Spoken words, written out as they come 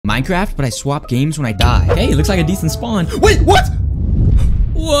Minecraft, but I swap games when I die. Hey, it looks like a decent spawn. Wait, what?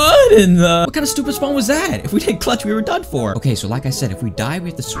 What in the... What kind of stupid spawn was that? If we did clutch, we were done for. Okay, so like I said, if we die, we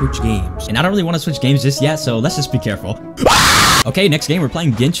have to switch games. And I don't really want to switch games just yet, so let's just be careful. Okay, next game, we're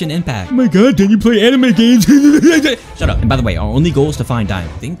playing Genshin Impact. Oh my god, then you play anime games. Shut up. And by the way, our only goal is to find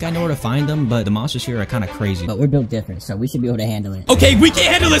diamonds. I think I know where to find them, but the monsters here are kind of crazy. But we're built different, so we should be able to handle it. Okay, we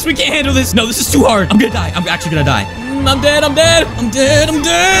can't handle this. We can't handle this. No, this is too hard. I'm gonna die. I'm actually gonna die. I'm dead. I'm dead. I'm dead. I'm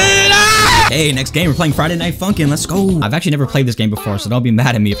dead. Ah! Hey, next game, we're playing Friday Night Funkin'. Let's go. I've actually never played this game before, so don't be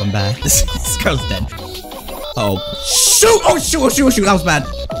mad at me if I'm bad. This girl's dead. Oh, shoot. Oh, shoot. Oh, shoot. Oh, shoot. That was bad.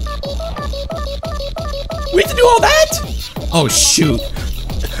 We have to do all that? Oh, shoot.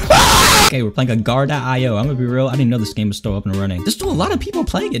 Okay, we're playing a guard.io. I'm gonna be real. I didn't know this game was still up and running. There's still a lot of people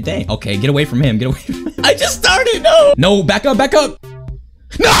playing it. Dang. Okay, get away from him. Get away from him. I just started. No. No, back up. Back up.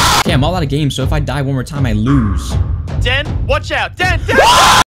 No. Okay, I'm all out of games, so if I die one more time, I lose. Den, watch out. Den.